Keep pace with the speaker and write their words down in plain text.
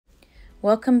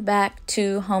Welcome back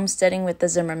to Homesteading with the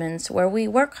Zimmermans, where we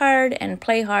work hard and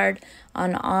play hard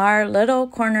on our little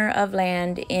corner of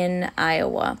land in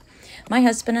Iowa. My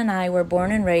husband and I were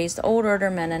born and raised Old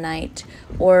Order Mennonite,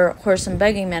 or horse and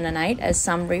buggy Mennonite, as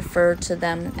some refer to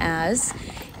them as.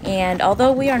 And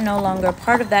although we are no longer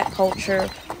part of that culture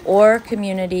or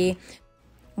community,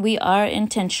 we are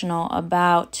intentional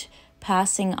about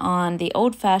passing on the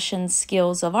old-fashioned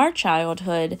skills of our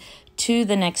childhood to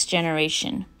the next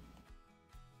generation.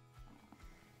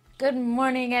 Good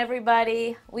morning,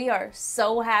 everybody. We are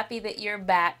so happy that you're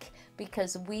back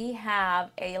because we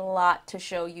have a lot to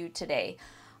show you today.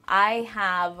 I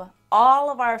have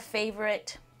all of our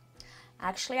favorite,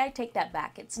 actually I take that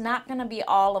back. It's not going to be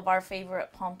all of our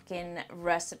favorite pumpkin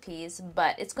recipes,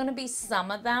 but it's going to be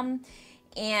some of them.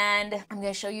 And I'm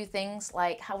going to show you things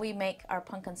like how we make our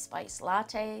pumpkin spice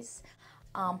lattes,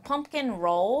 pumpkin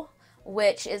roll,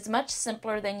 which is much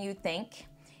simpler than you think,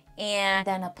 and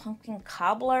then a pumpkin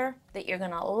cobbler that you're going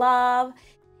to love.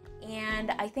 And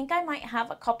I think I might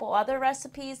have a couple other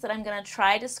recipes that I'm going to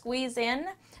try to squeeze in,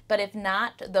 but if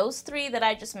not, those three that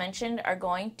I just mentioned are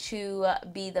going to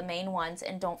be the main ones.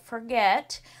 And don't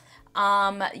forget,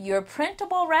 your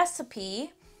printable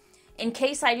recipe, in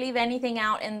case I leave anything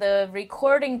out in the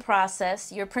recording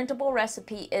process, your printable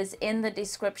recipe is in the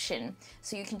description.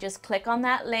 So you can just click on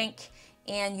that link,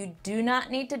 and you do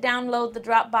not need to download the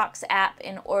Dropbox app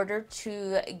in order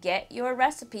to get your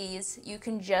recipes. You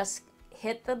can just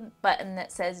hit the button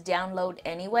that says download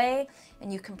anyway,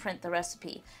 and you can print the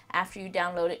recipe after you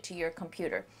download it to your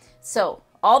computer. So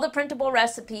all the printable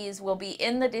recipes will be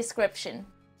in the description.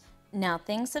 Now,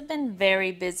 things have been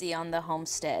very busy on the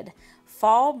homestead.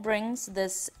 Fall brings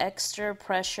this extra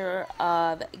pressure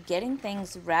of getting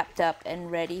things wrapped up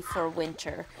and ready for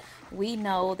winter. We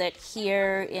know that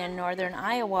here in northern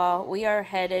Iowa, we are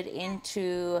headed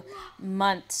into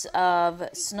months of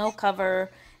snow cover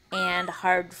and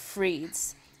hard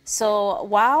freeze. So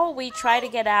while we try to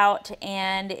get out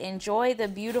and enjoy the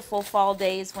beautiful fall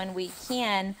days when we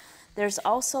can, there's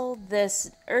also this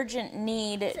urgent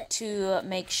need to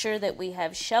make sure that we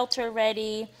have shelter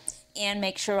ready and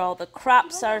make sure all the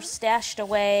crops are stashed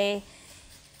away.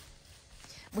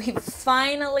 We've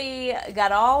finally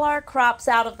got all our crops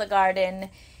out of the garden,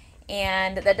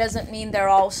 and that doesn't mean they're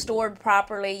all stored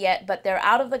properly yet, but they're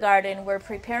out of the garden. We're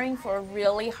preparing for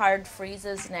really hard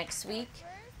freezes next week.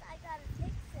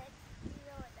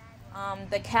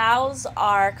 The cows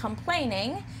are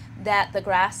complaining that the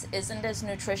grass isn't as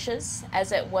nutritious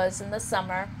as it was in the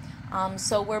summer.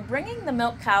 So we're bringing the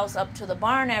milk cows up to the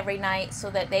barn every night so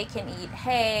that they can eat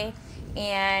hay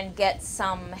and get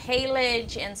some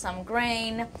haylage and some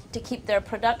grain to keep their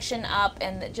production up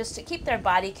and just to keep their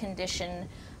body condition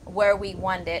where we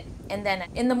want it. And then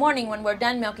in the morning when we're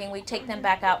done milking, we take them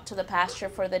back out to the pasture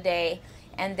for the day,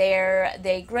 and there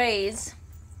they graze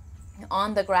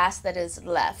on the grass that is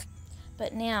left.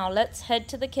 But now let's head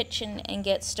to the kitchen and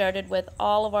get started with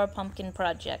all of our pumpkin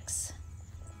projects.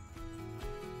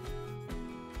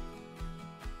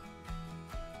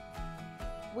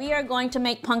 We are going to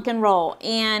make pumpkin roll,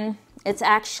 and it's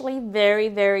actually very,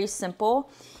 very simple.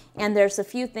 And there's a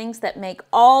few things that make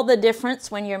all the difference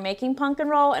when you're making pumpkin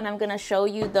roll, and I'm going to show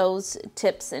you those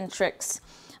tips and tricks.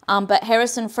 But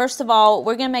Harrison, first of all,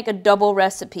 we're going to make a double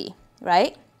recipe,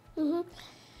 right? Mm-hmm.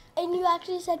 And you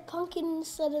actually said pumpkin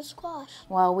instead of squash.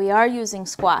 Well, we are using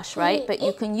squash, right? But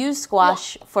you can use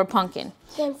squash for pumpkin.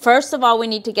 First of all, we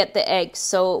need to get the eggs.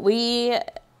 So we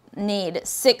need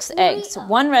 6 eggs.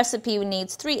 One recipe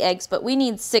needs 3 eggs, but we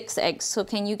need 6 eggs. So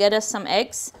can you get us some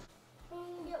eggs?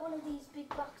 Get one of these big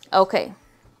boxes. Okay.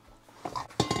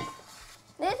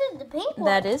 This is the pink one.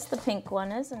 That is the pink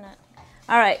one, isn't it?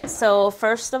 All right, so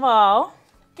first of all,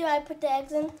 do I put the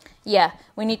eggs in? Yeah,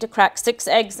 we need to crack 6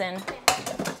 eggs in.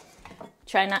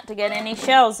 Try not to get any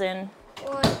shells in.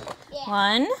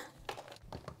 1,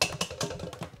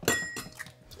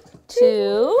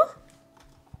 2.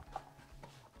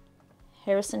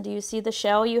 Harrison, do you see the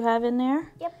shell you have in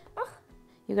there? Yep.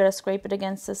 You got to scrape it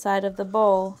against the side of the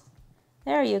bowl.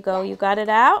 There you go. You got it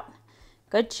out?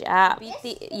 Good job.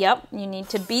 Yep, you need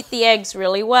to beat the eggs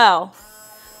really well.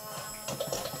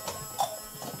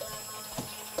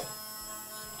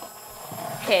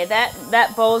 Okay,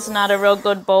 that bowl's not a real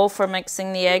good bowl for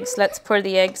mixing the eggs. Let's pour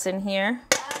the eggs in here.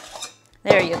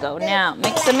 There you go. Now,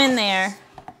 mix them in there.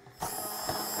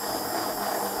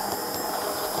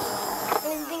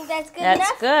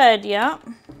 That's good, yeah.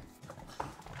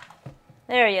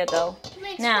 There you go.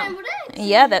 Now,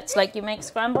 yeah, that's like you make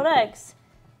scrambled eggs.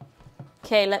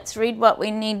 Okay, let's read what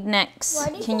we need next.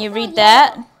 Can you read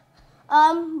that?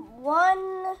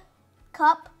 1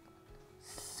 cup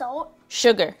salt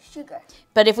Sugar. Sugar.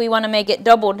 But if we want to make it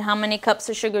doubled, how many cups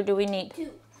of sugar do we need? 2.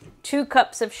 2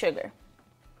 cups of sugar.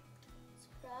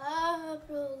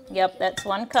 Probably. Yep, that's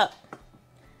 1 cup.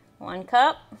 1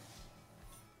 cup.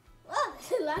 Oh,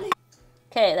 that's a lot of...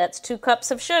 Okay, that's 2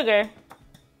 cups of sugar.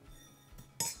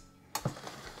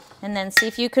 And then see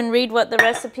if you can read what the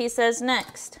recipe says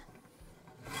next.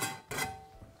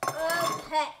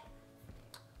 Okay.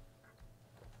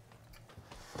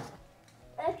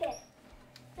 Okay.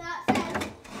 That says...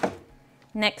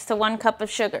 Next to 1 cup of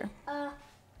sugar.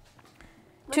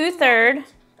 2/3. 2/3.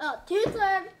 Oh,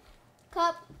 2/3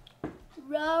 cup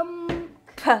rum.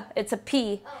 It's a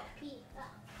P. Oh, pea. It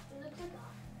looks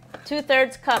like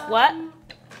 2/3 cup what?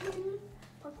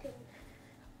 pumpkin.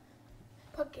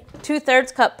 Pumpkin.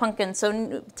 2/3 cup pumpkin.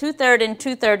 So 2/3 and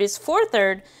 2/3 is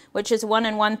 4/3, which is 1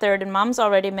 1/3, and Mom's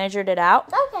already measured it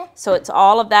out. Okay. So it's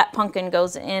all of that pumpkin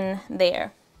goes in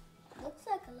there. Looks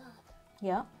like a lot.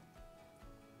 Yep.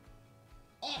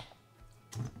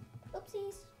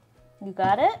 Oopsies. You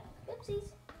got it?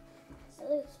 Oopsies. It's a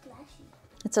little splashy.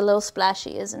 It's a little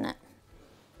splashy, isn't it?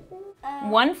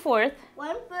 1/4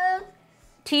 1/4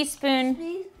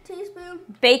 teaspoon teaspoon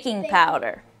baking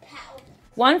powder.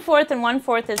 1/4 and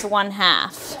 1/4 is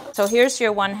 1/2. So here's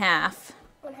your 1/2.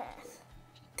 1/2.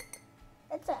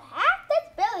 It's a half? That's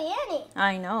barely any.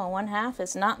 I know, 1/2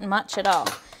 is not much at all.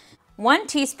 1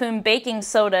 teaspoon baking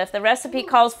soda. If the recipe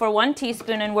calls for 1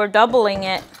 teaspoon and we're doubling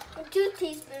it, 2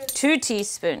 teaspoons. 2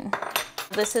 teaspoon.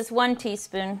 This is 1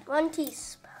 teaspoon. 1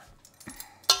 teaspoon.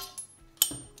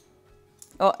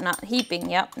 Oh, not heaping.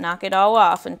 Yep, knock it all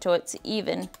off until it's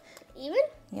even. Even?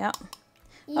 Yep.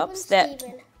 Even Oops, that.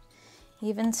 Steven.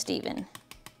 Even Steven.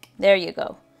 There you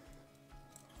go.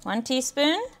 1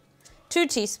 teaspoon, 2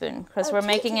 teaspoon, because we're 2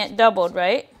 making it doubled,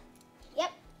 right?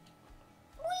 Yep.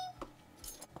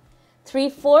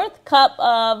 3/4 cup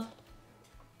of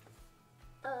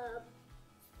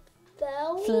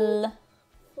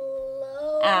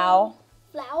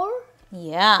flour.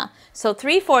 Yeah. So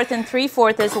 3/4 and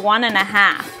 3/4 is 1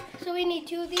 1/2. So we need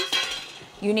 2 of these?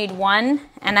 You need 1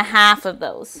 1/2 of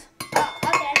those. Oh,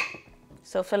 okay.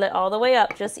 So fill it all the way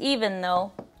up, just even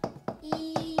though.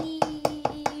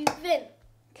 Even.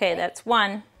 Okay, that's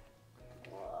 1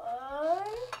 Flour.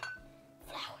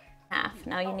 half.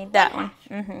 Now you need that one.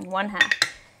 1/2.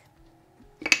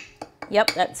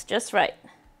 Yep, that's just right.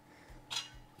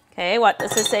 Okay, what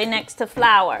does it say next to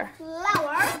flour?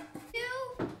 Flour.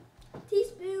 2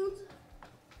 teaspoons.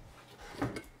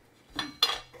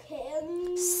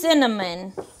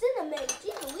 Cinnamon. Cinnamon.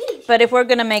 Jeez. But if we're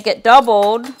going to make it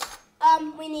doubled,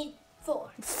 We need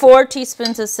 4. 4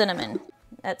 teaspoons of cinnamon.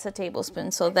 That's a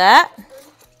tablespoon. So that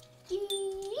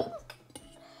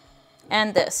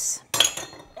and this.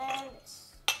 And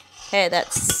this. Okay,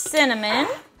 that's cinnamon.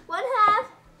 1/2.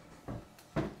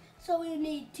 So we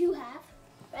need 2/2,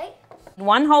 right?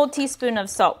 1 whole teaspoon of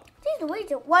salt. Jeez,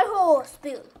 wait, 1 whole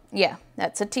spoon. Yeah,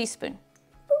 that's a teaspoon.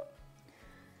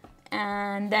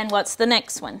 And then what's the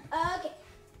next one? Okay.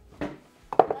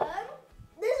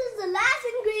 This is the last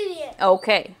ingredient.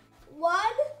 Okay. 1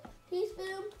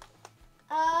 teaspoon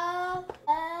of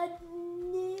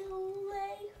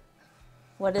vanilla.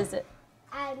 What is it?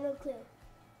 I have no clue.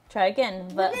 Try again.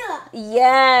 Vanilla.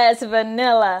 Yes,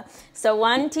 vanilla. So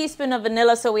 1 teaspoon of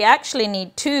vanilla. So we actually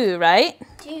need 2, right?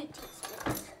 2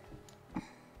 teaspoons.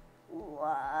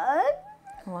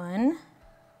 1,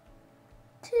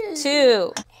 2.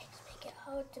 2. Make it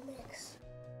hard to mix.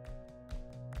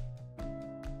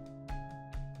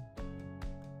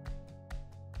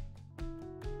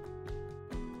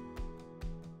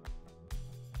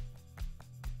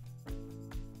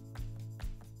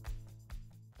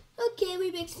 Okay,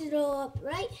 we mixed it all up,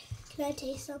 right? Can I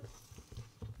taste some?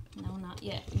 No, not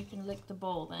yet. You can lick the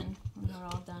bowl then when we're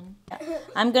all done.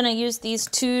 I'm going to use these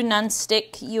 2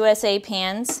 nonstick USA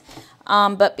pans.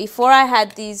 But before I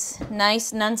had these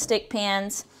nice nonstick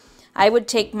pans, I would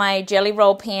take my jelly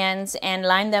roll pans and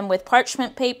line them with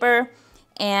parchment paper.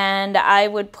 And I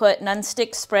would put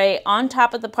nonstick spray on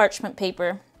top of the parchment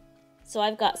paper. So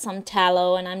I've got some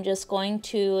tallow, and I'm just going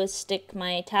to stick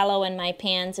my tallow and my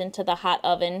pans into the hot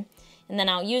oven. And then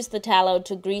I'll use the tallow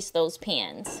to grease those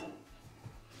pans.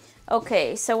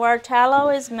 Okay, so our tallow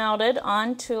is melted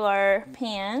onto our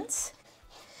pans.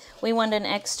 We want an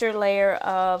extra layer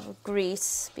of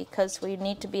grease because we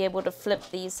need to be able to flip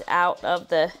these out of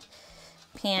the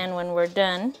pan when we're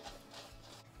done.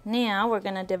 Now we're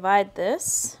going to divide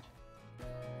this.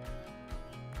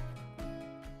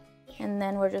 And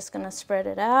then we're just going to spread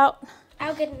it out.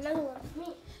 I'll get another one for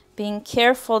me. Being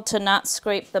careful to not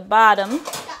scrape the bottom.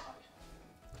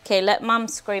 Okay, let Mom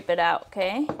scrape it out,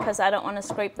 okay? Because I don't want to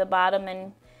scrape the bottom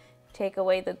and take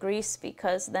away the grease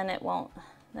because then it'll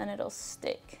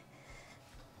stick.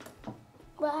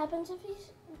 What happens if you...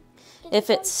 If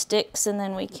it sticks and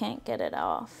then we can't get it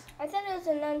off. I thought it was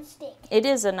a non-stick. It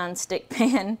is a non-stick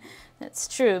pan, that's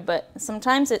true, but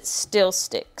sometimes it still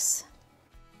sticks.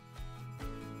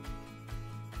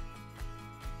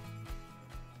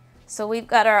 So we've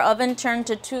got our oven turned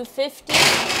to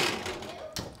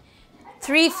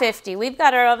 350. We've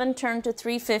got our oven turned to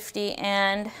 350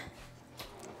 and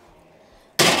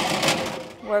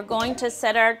we're going to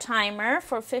set our timer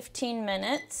for 15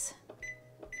 minutes.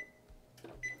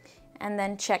 And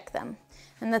then check them.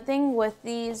 And the thing with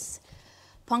these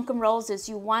pumpkin rolls is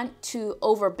you want to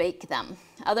over bake them.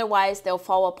 Otherwise they'll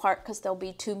fall apart because they'll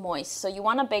be too moist. So you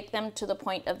want to bake them to the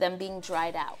point of them being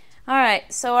dried out. All right,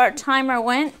 so our timer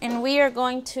went and we are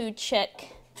going to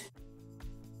check.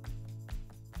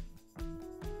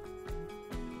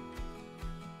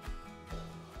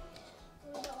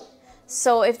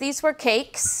 So if these were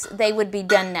cakes, they would be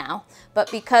done now.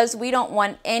 But because we don't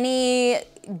want any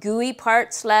gooey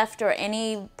parts left or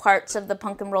any parts of the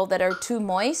pumpkin roll that are too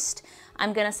moist,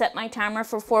 I'm gonna set my timer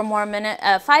for 5 more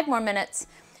minutes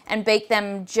and bake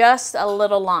them just a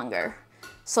little longer.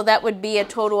 So that would be a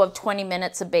total of 20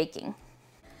 minutes of baking.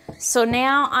 So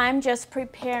now I'm just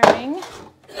preparing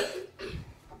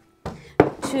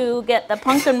to get the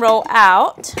pumpkin roll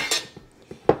out,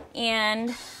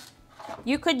 and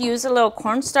you could use a little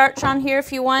cornstarch on here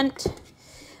if you want.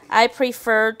 I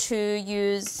prefer to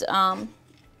use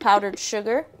powdered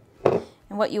sugar.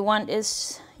 And what you want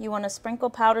is you want to sprinkle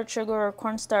powdered sugar or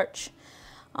cornstarch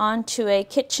onto a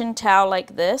kitchen towel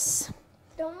like this.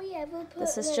 Don't we ever put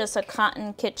This is just a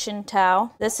cotton kitchen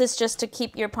towel. This is just to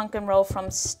keep your pumpkin roll from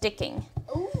sticking.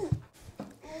 Ooh.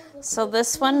 So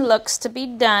this one looks to be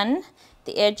done.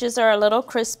 The edges are a little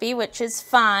crispy, which is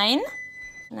fine.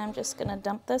 And I'm just gonna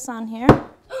dump this on here.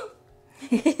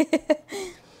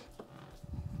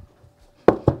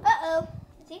 Uh-oh.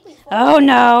 I think we Oh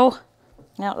no!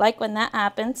 I don't like when that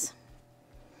happens.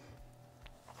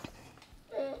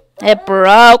 It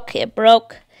broke. It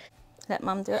broke. Let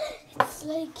Mom do it. It's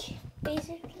like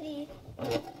basically.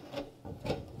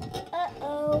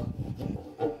 Uh-oh.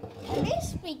 At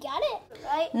least we got it,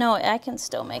 right? No, I can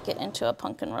still make it into a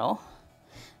pumpkin roll.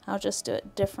 I'll just do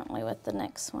it differently with the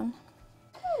next one.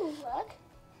 Ooh, look.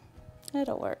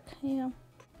 It'll work, yeah.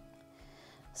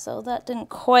 So that didn't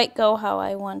quite go how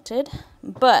I wanted,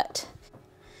 but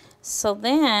so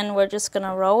then we're just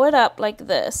gonna roll it up like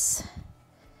this.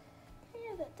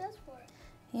 Yeah, that does work.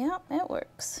 Yep, it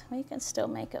works. We can still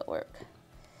make it work.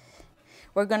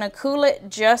 We're gonna cool it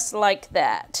just like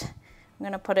that. I'm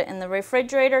gonna put it in the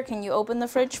refrigerator. Can you open the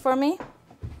fridge for me?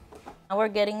 Now we're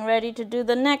getting ready to do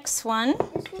the next one.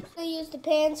 This looks like you use the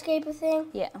pan scraper thing.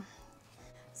 Yeah.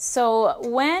 So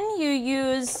when you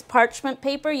use parchment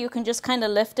paper, you can just kind of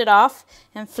lift it off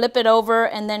and flip it over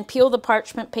and then peel the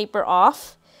parchment paper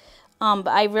off. But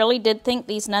I really did think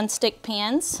these non-stick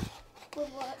pans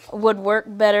would work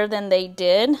better than they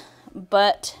did.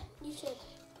 But You should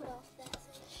put off that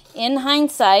thing. in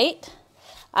hindsight,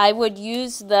 I would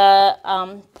use the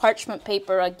parchment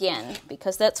paper again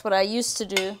because that's what I used to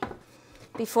do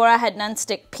before I had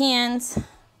non-stick pans.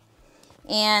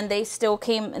 And they still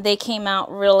came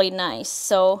out really nice.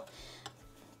 So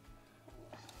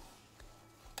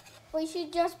We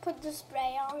should just put the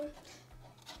spray on.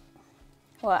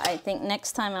 well, I think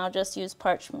next time I'll just use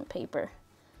parchment paper.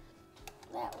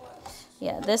 That works.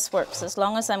 Yeah, this works as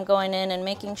long as I'm going in and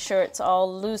making sure it's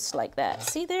all loose like that.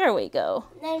 See, there we go.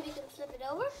 Then we can flip it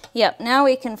over. Yep, now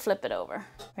we can flip it over.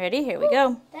 Ready? Here we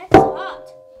go. That's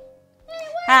hot. Hey,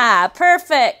 what? Ah,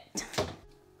 perfect.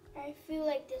 I feel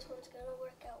like this one's gonna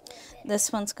work out way better.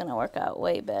 This one's gonna work out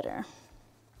way better.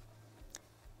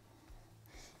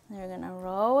 We're gonna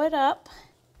roll it up.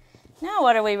 Now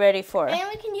what are we ready for? And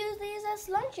we can use these as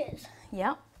lunches.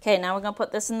 Yep. Okay, now we're gonna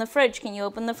put this in the fridge. Can you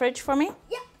open the fridge for me?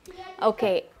 Yep.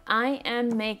 Okay, I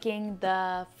am making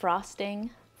the frosting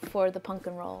for the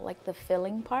pumpkin roll, like the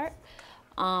filling part.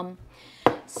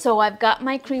 So I've got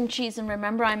my cream cheese, and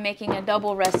remember I'm making a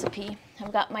double recipe.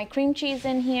 I've got my cream cheese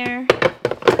in here,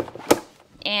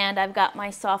 and I've got my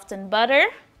softened butter.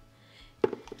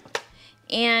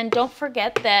 And don't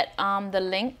forget that the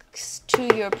links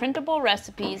to your printable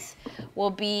recipes will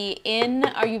be in,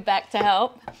 are you back to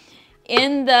help?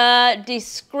 In the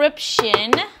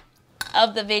description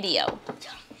of the video.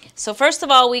 So first of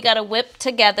all, we gotta whip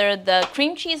together the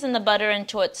cream cheese and the butter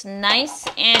until it's nice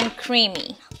and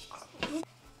creamy.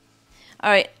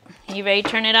 All right, you ready to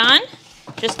turn it on?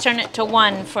 Just turn it to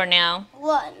 1 for now.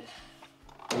 1.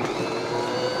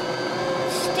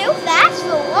 Still fast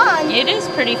for 1. It is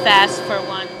pretty fast for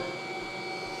 1.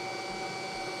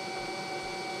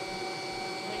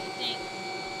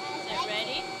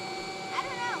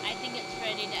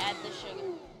 add the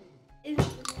sugar.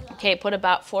 Okay, put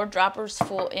about 4 droppers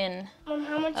full in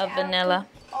of vanilla.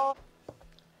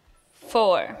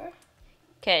 4.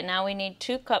 Okay, now we need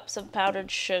 2 cups of powdered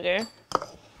sugar.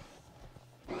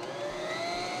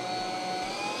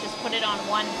 Just put it on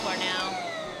 1 for now.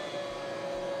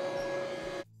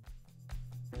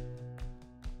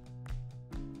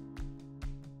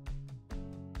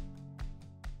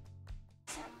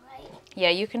 Yeah,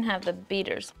 you can have the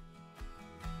beaters.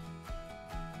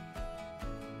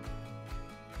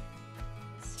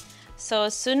 So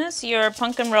as soon as your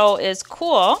pumpkin roll is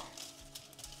cool,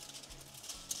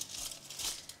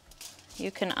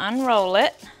 you can unroll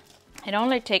it. It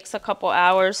only takes a couple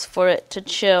hours for it to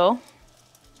chill.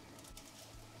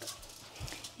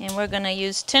 And we're going to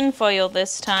use tin foil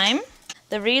this time.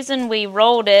 The reason we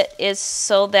rolled it is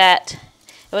so that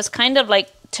it was kind of like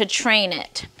to train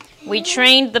it. We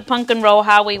trained the pumpkin roll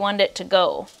how we wanted it to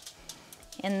go.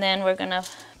 And then we're going to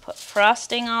put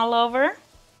frosting all over.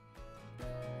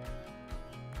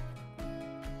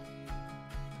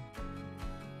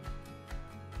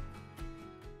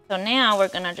 So now we're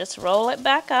going to just roll it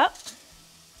back up.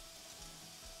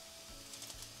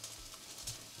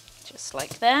 Just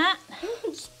like that.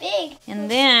 It's big. And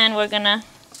then we're going to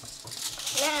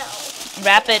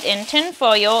wrap it in tin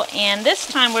foil, and this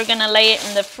time we're going to lay it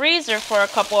in the freezer for a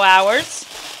couple hours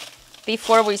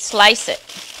before we slice it.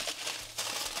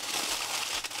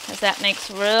 Because that makes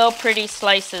real pretty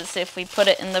slices if we put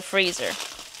it in the freezer.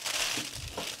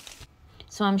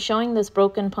 So I'm showing this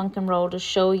broken pumpkin roll to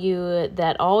show you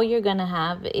that all you're going to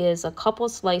have is a couple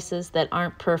slices that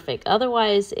aren't perfect.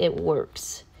 Otherwise, it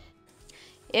works.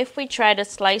 If we try to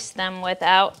slice them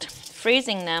without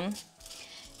freezing them,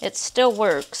 it still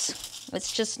works.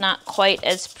 It's just not quite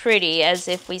as pretty as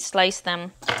if we slice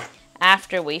them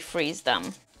after we freeze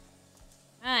them.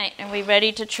 Alright, are we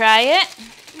ready to try it?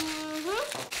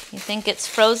 You think it's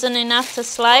frozen enough to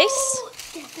slice? Oh,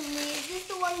 is this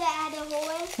the one that had a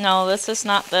hole in? No, this is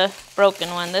not the broken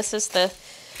one. This is the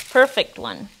perfect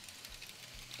one.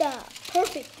 The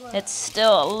perfect one. It's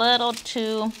still a little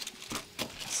too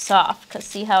soft, because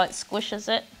see how it squishes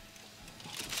it?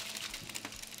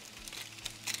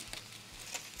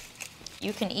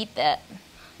 You can eat that.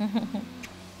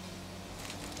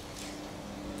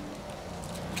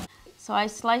 So I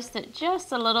sliced it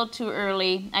just a little too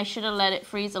early. I should have let it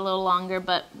freeze a little longer,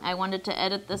 but I wanted to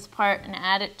edit this part and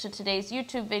add it to today's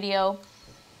YouTube video,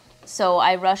 so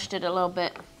I rushed it a little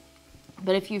bit.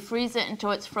 But if you freeze it until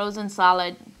it's frozen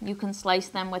solid, you can slice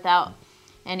them without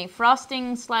any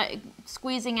frosting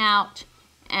squeezing out,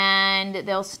 and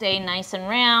they'll stay nice and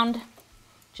round,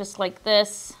 just like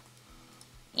this.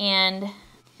 And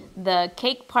the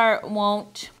cake part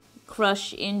won't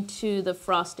crush into the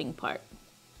frosting part.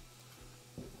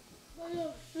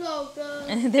 They're so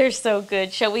good. They're so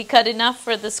good. Shall we cut enough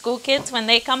for the school kids when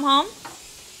they come home?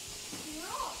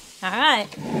 No. All right.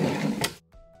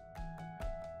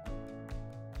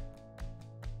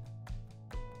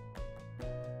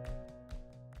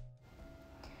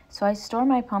 So I store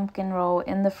my pumpkin roll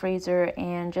in the freezer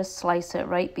and just slice it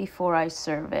right before I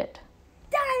serve it.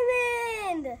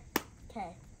 Diamond!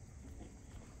 Okay.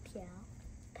 Pow.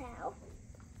 Pow.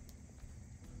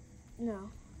 No.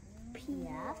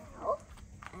 Pow.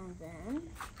 And then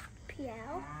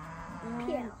pow.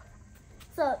 Pow.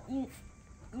 So you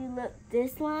look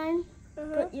this line,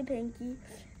 put your pinky,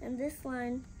 and this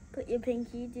line, put your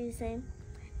pinky, do the same.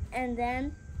 And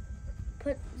then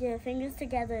put your fingers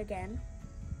together again.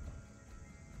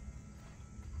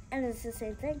 And it's the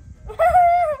same thing.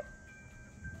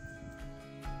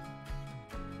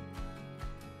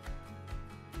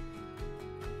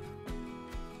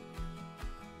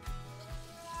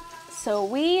 So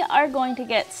we are going to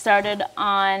get started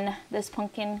on this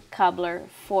pumpkin cobbler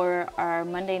for our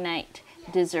Monday night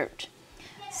dessert.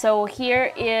 So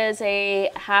here is a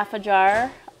half a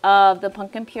jar of the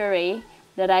pumpkin puree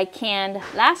that I canned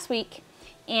last week,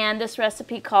 and this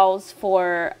recipe calls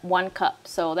for 1 cup,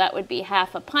 so that would be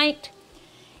half a pint.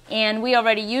 And we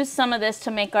already used some of this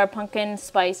to make our pumpkin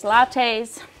spice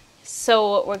lattes,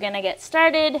 so we're going to get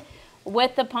started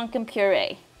with the pumpkin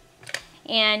puree.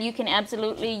 And you can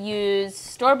absolutely use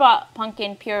store-bought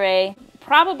pumpkin puree.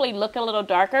 Probably look a little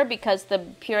darker because the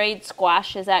pureed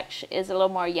squash is a little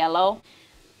more yellow.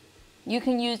 You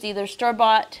can use either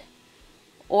store-bought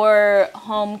or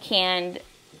home canned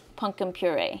pumpkin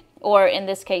puree, or in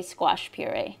this case squash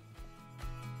puree.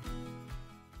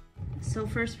 So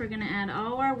first we're going to add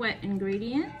all our wet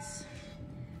ingredients.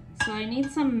 So I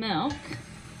need some milk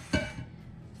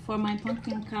for my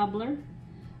pumpkin cobbler,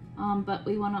 but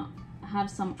we want to have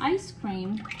some ice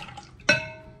cream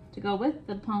to go with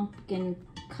the pumpkin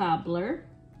cobbler.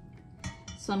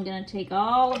 So I'm going to take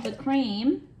all of the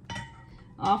cream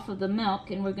off of the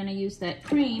milk, and we're going to use that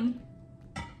cream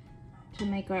to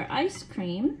make our ice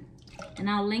cream. And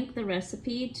I'll link the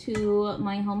recipe to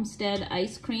my Homestead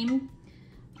ice cream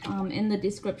in the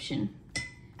description,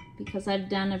 because I've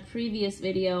done a previous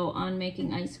video on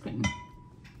making ice cream.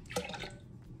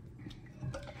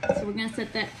 So we're going to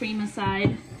set that cream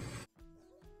aside.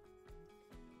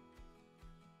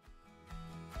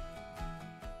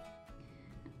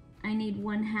 I need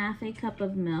 1/2 cup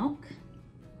of milk.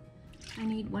 I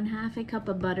need 1/2 cup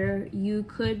of butter. You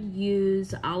could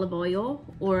use olive oil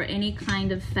or any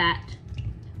kind of fat.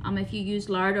 If you use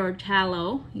lard or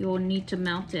tallow, you'll need to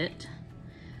melt it.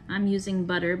 I'm using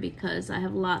butter because I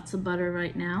have lots of butter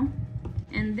right now.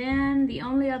 And then the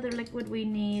only other liquid we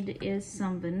need is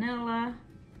some vanilla.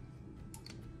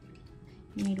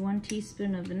 You need 1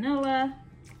 teaspoon of vanilla.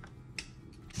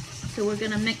 So we're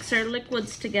gonna mix our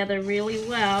liquids together really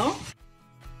well.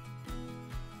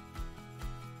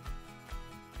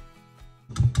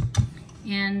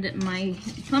 And my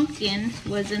pumpkin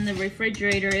was in the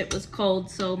refrigerator. It was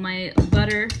cold, so my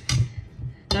butter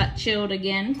got chilled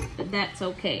again, but that's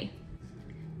okay.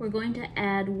 We're going to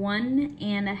add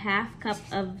 1.5 cup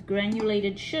of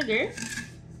granulated sugar.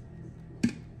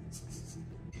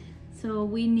 So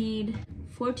we need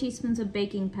 4 teaspoons of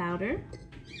baking powder.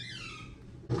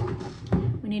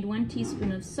 We need 1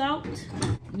 teaspoon of salt.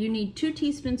 You need 2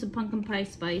 teaspoons of pumpkin pie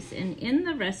spice, and in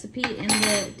the recipe, in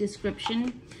the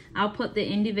description, I'll put the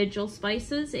individual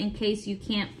spices in case you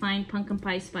can't find pumpkin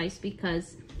pie spice,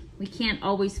 because we can't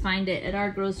always find it at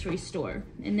our grocery store.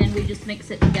 And then we just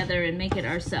mix it together and make it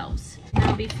ourselves.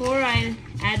 Now before I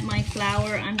add my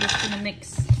flour, I'm just gonna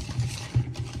mix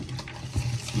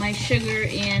my sugar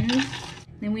in.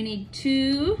 Then we need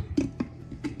 2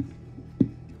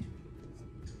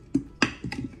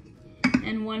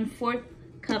 and 1/4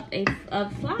 cup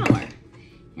of flour.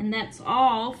 And that's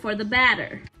all for the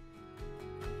batter.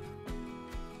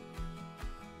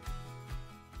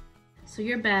 So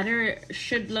your batter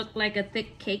should look like a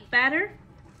thick cake batter.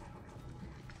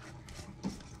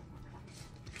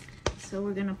 So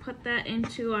we're gonna put that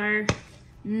into our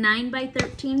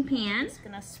 9x13 pan. Just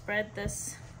gonna spread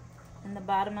this in the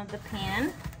bottom of the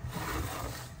pan.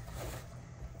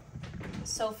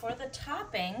 So for the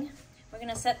topping, we're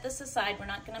gonna set this aside. We're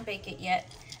not gonna bake it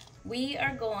yet. We're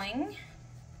going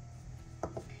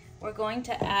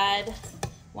to add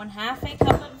 1/2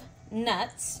 cup of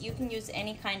nuts. You can use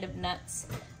any kind of nuts.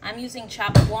 I'm using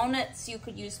chopped walnuts. You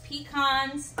could use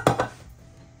pecans.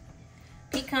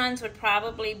 Pecans would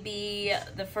probably be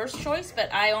the first choice,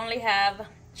 but I only have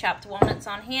chopped walnuts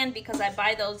on hand because I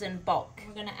buy those in bulk.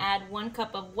 We're gonna add 1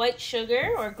 cup of white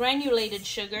sugar or granulated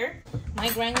sugar. My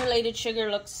granulated sugar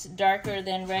looks darker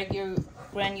than regular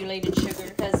granulated sugar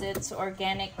because it's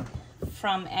organic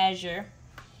from Azure.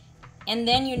 And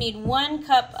then you need 1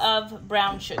 cup of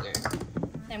brown sugar.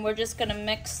 And we're just gonna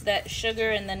mix that sugar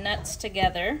and the nuts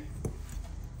together.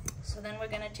 So then we're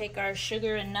gonna take our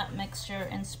sugar and nut mixture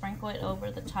and sprinkle it over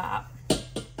the top.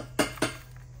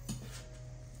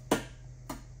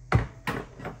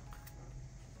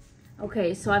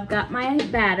 Okay, so I've got my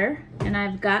batter and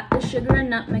I've got the sugar and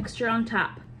nut mixture on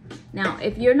top. Now,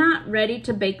 if you're not ready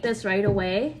to bake this right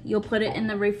away, you'll put it in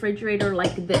the refrigerator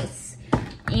like this.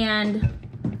 And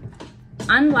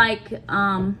unlike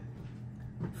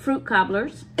fruit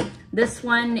cobblers, this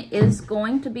one is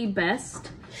going to be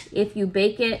best if you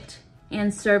bake it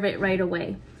and serve it right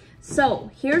away. So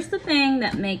here's the thing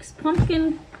that makes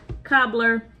pumpkin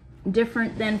cobbler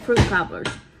different than fruit cobblers.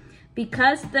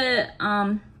 Because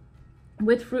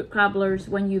with fruit cobblers,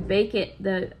 when you bake it,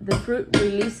 the fruit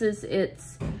releases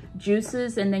its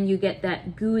juices, and then you get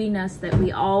that gooiness that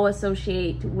we all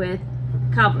associate with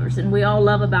cobblers and we all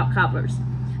love about cobblers.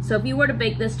 So if you were to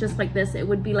bake this just like this, it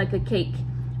would be like a cake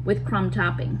with crumb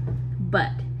topping.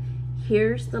 But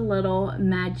here's the little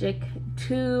magic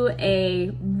to a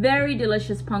very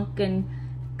delicious pumpkin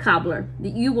cobbler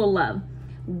that you will love.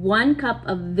 1 cup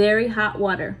of very hot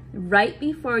water right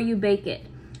before you bake it.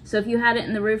 So if you had it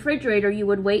in the refrigerator, you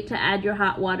would wait to add your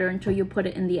hot water until you put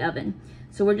it in the oven.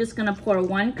 So we're just gonna pour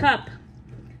 1 cup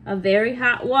of very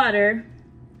hot water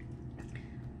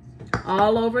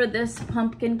all over this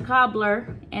pumpkin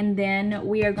cobbler, and then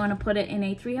we are gonna put it in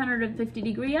a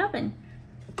 350-degree oven.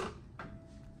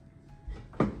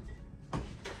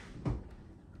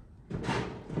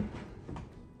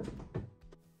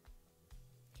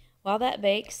 While that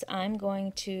bakes, I'm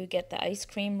going to get the ice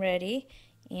cream ready,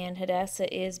 and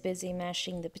Hadassah is busy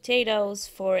mashing the potatoes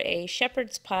for a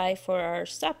shepherd's pie for our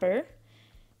supper.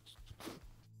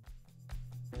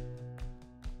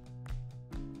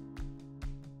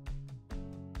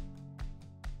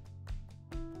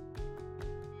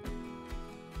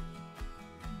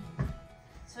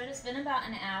 So it has been about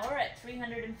an hour at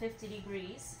 350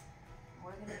 degrees.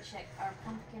 We're going to check our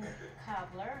pumpkin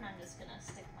cobbler, and I'm just going to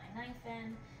stick my knife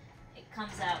in. It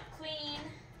comes out clean.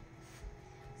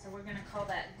 So we're going to call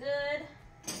that good.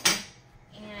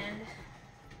 And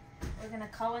we're going to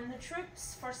call in the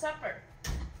troops for supper.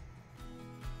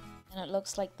 And it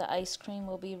looks like the ice cream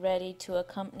will be ready to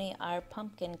accompany our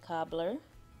pumpkin cobbler.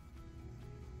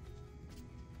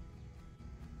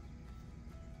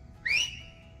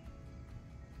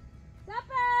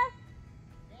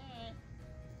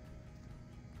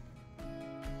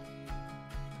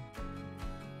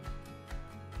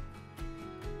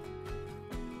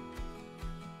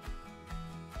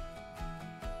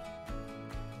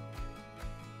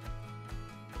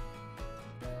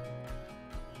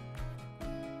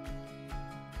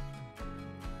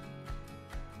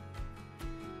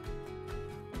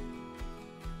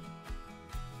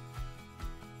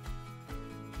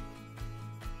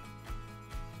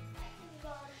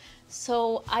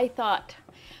 So I thought,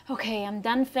 okay, I'm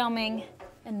done filming,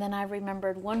 and then I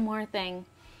remembered one more thing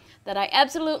that I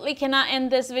absolutely cannot end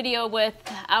this video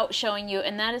without showing you,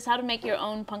 and that is how to make your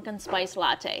own pumpkin spice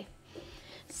latte.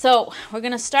 So we're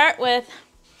gonna start with,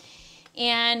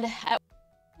 and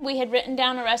we had written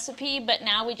down a recipe, but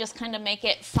now we just kind of make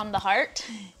it from the heart.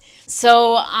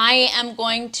 So I am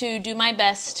going to do my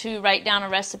best to write down a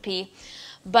recipe.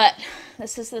 But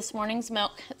this is this morning's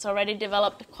milk. It's already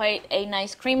developed quite a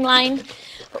nice cream line,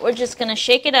 but we're just gonna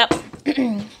shake it up.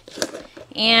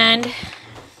 And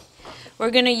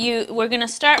we're gonna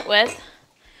start with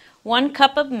 1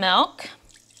 cup of milk.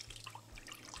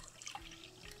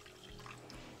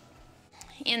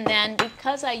 And then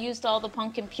because I used all the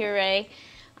pumpkin puree,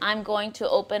 I'm going to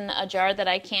open a jar that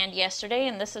I canned yesterday,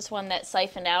 and this is one that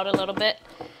siphoned out a little bit.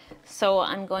 So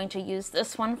I'm going to use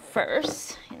this one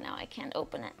first, and now I can't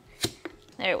open it.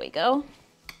 There we go.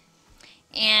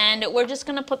 And we're just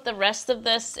going to put the rest of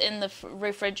this in the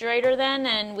refrigerator then,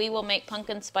 and we will make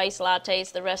pumpkin spice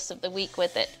lattes the rest of the week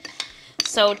with it.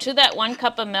 So to that 1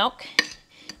 cup of milk,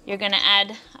 you're going to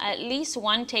add at least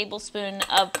 1 tablespoon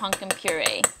of pumpkin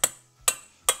puree.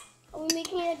 Are we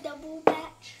making a double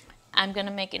batch? I'm going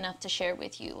to make enough to share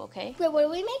with you, okay? So what are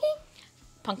we making?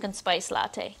 Pumpkin spice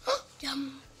latte.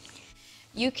 Yum.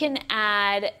 You can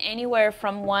add anywhere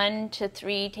from 1 to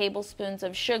 3 tablespoons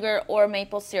of sugar or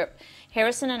maple syrup.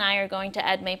 Harrison and I are going to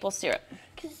add maple syrup.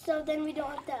 So then we don't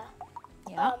have to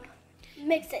Yep.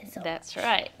 mix it. So. That's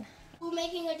right. We're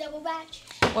making a double batch.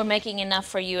 We're making enough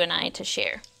for you and I to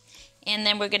share. And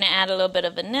then we're going to add a little bit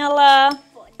of vanilla.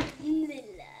 Vanilla.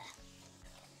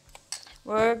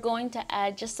 We're going to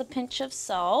add just a pinch of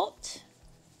salt.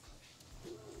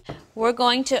 We're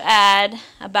going to add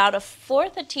about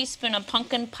 1/4 a teaspoon of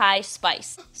pumpkin pie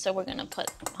spice. So we're going to put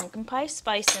pumpkin pie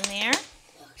spice in there.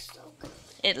 Looks so good.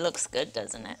 It looks good,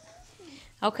 doesn't it?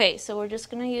 Okay, so we're just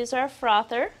going to use our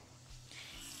frother.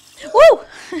 Woo!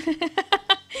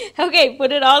 Okay,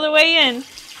 put it all the way in.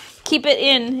 Keep it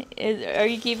in. Are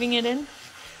you keeping it in?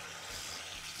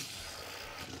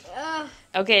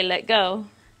 Okay, let go.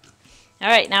 All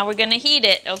right, now we're going to heat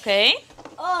it, okay?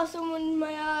 Oh, someone in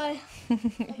my eye.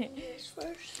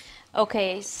 First.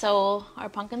 Okay, so our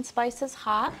pumpkin spice is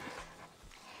hot.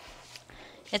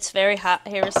 It's very hot,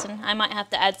 Harrison. I might have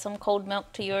to add some cold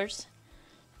milk to yours.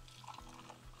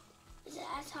 Is it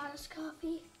as hot as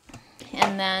coffee?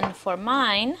 And then for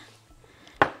mine,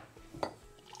 I'm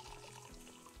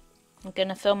going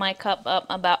to fill my cup up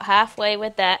about halfway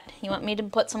with that. You want me to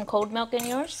put some cold milk in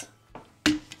yours?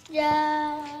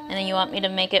 Yeah. And then you want me to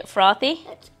make it frothy?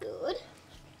 That's good.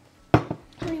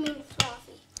 What do you mean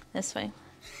frothy? This way.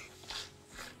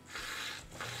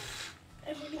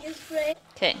 Everything is great.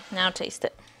 Okay, now taste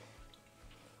it.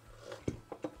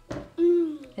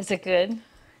 Mm. Is it good?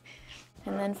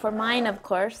 And then for mine, of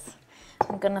course,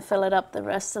 I'm going to fill it up the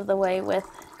rest of the way with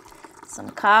some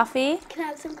coffee. Can I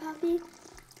have some coffee?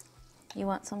 You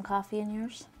want some coffee in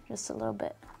yours? Just a little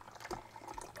bit.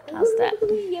 How's that?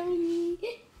 Yummy.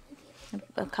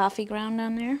 A coffee ground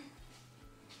down there?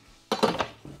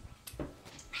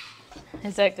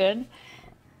 Is that good?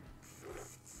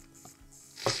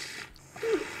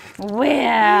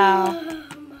 Wow.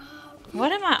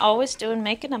 What am I always doing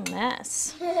making a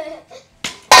mess? At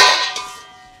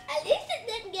least it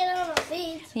didn't get on our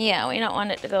feet. Yeah, we don't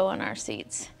want it to go on our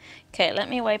seats. Okay, let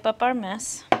me wipe up our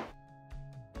mess.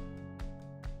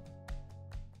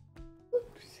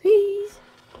 Oopsies.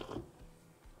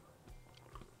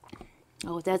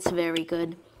 Oh, that's very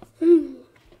good.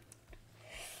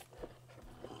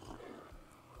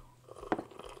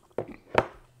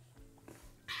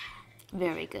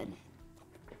 Very good.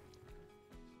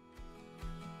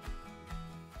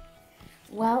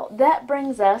 Well, that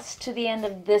brings us to the end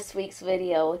of this week's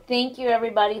video. Thank you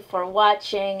everybody for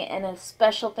watching, and a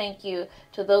special thank you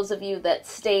to those of you that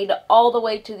stayed all the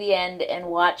way to the end and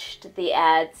watched the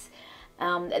ads.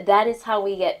 That is how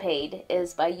we get paid,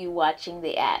 is by you watching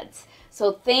the ads.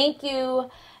 So thank you,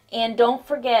 and don't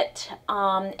forget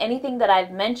anything that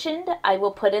I've mentioned, I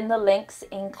will put in the links,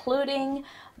 including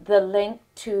the link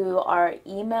to our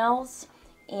emails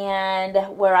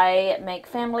and where I make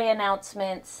family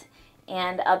announcements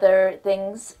and other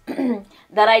things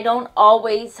that I don't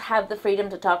always have the freedom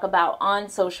to talk about on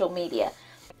social media.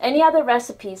 Any other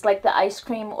recipes like the ice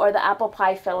cream or the apple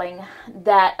pie filling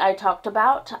that I talked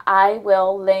about, I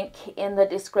will link in the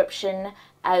description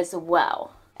as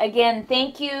well. Again,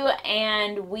 thank you,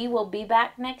 and we will be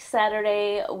back next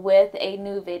Saturday with a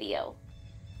new video.